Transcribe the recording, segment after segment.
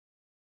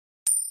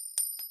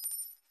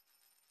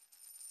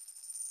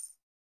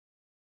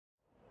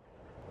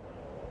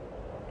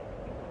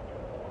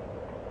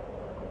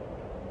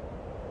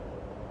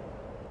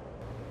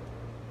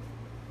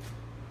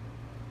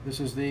This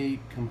is the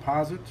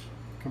Composite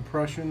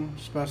Compression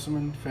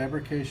Specimen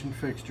Fabrication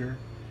Fixture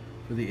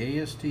for the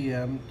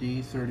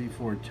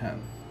ACC.D3410.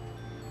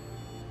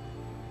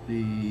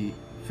 The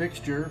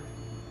fixture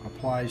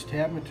applies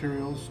tab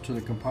materials to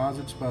the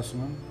composite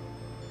specimen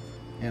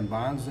and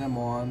bonds them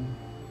on,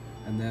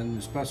 and then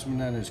the specimen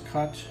then is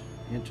cut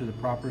into the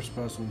proper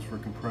specimens for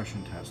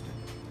compression testing.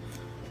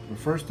 The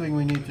first thing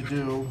we need to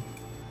do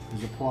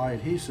is apply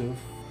adhesive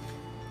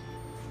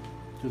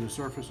to the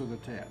surface of the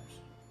tabs.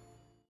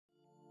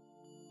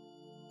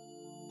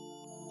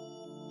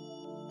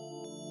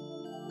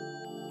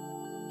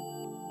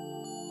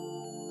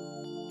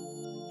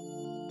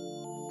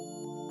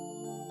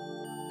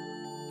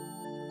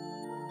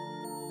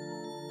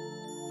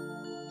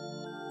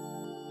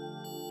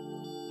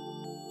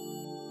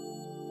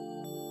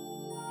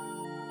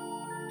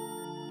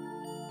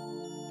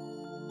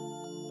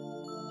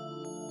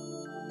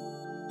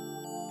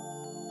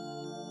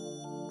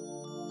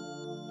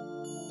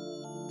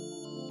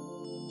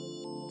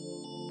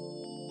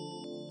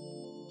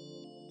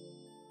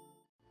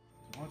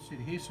 Once the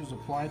adhesive is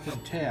applied to the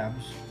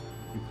tabs,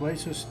 you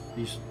place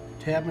these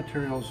tab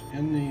materials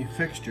in the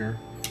fixture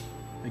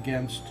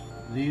against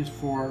these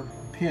 4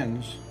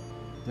 pins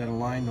that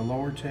align the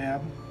lower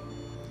tab,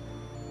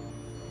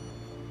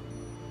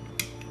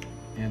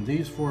 and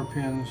these 4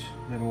 pins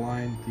that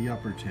align the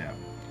upper tab.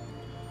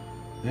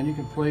 Then you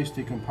can place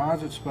the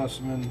composite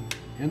specimen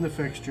in the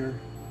fixture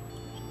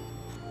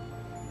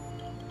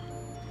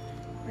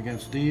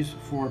against these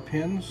 4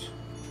 pins,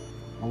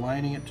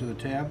 aligning it to the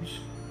tabs.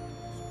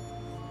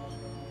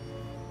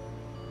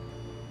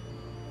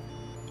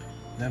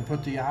 Then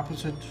put the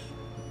opposite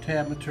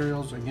tab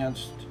materials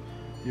against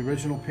the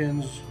original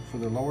pins for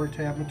the lower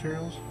tab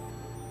materials.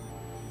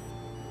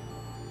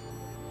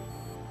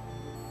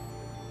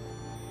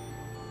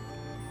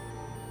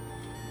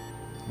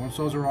 Once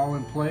those are all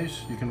in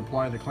place, you can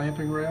apply the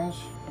clamping rails.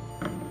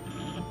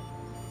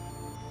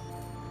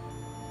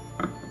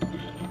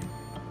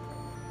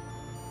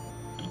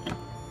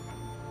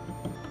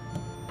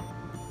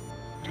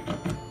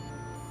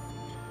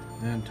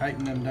 Then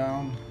tighten them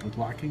down with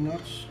locking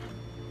nuts.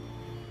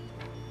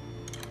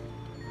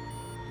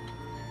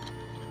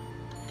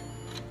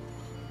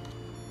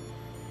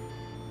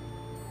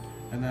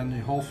 And then the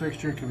whole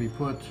fixture can be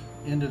put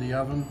into the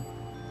oven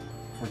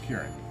for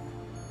curing.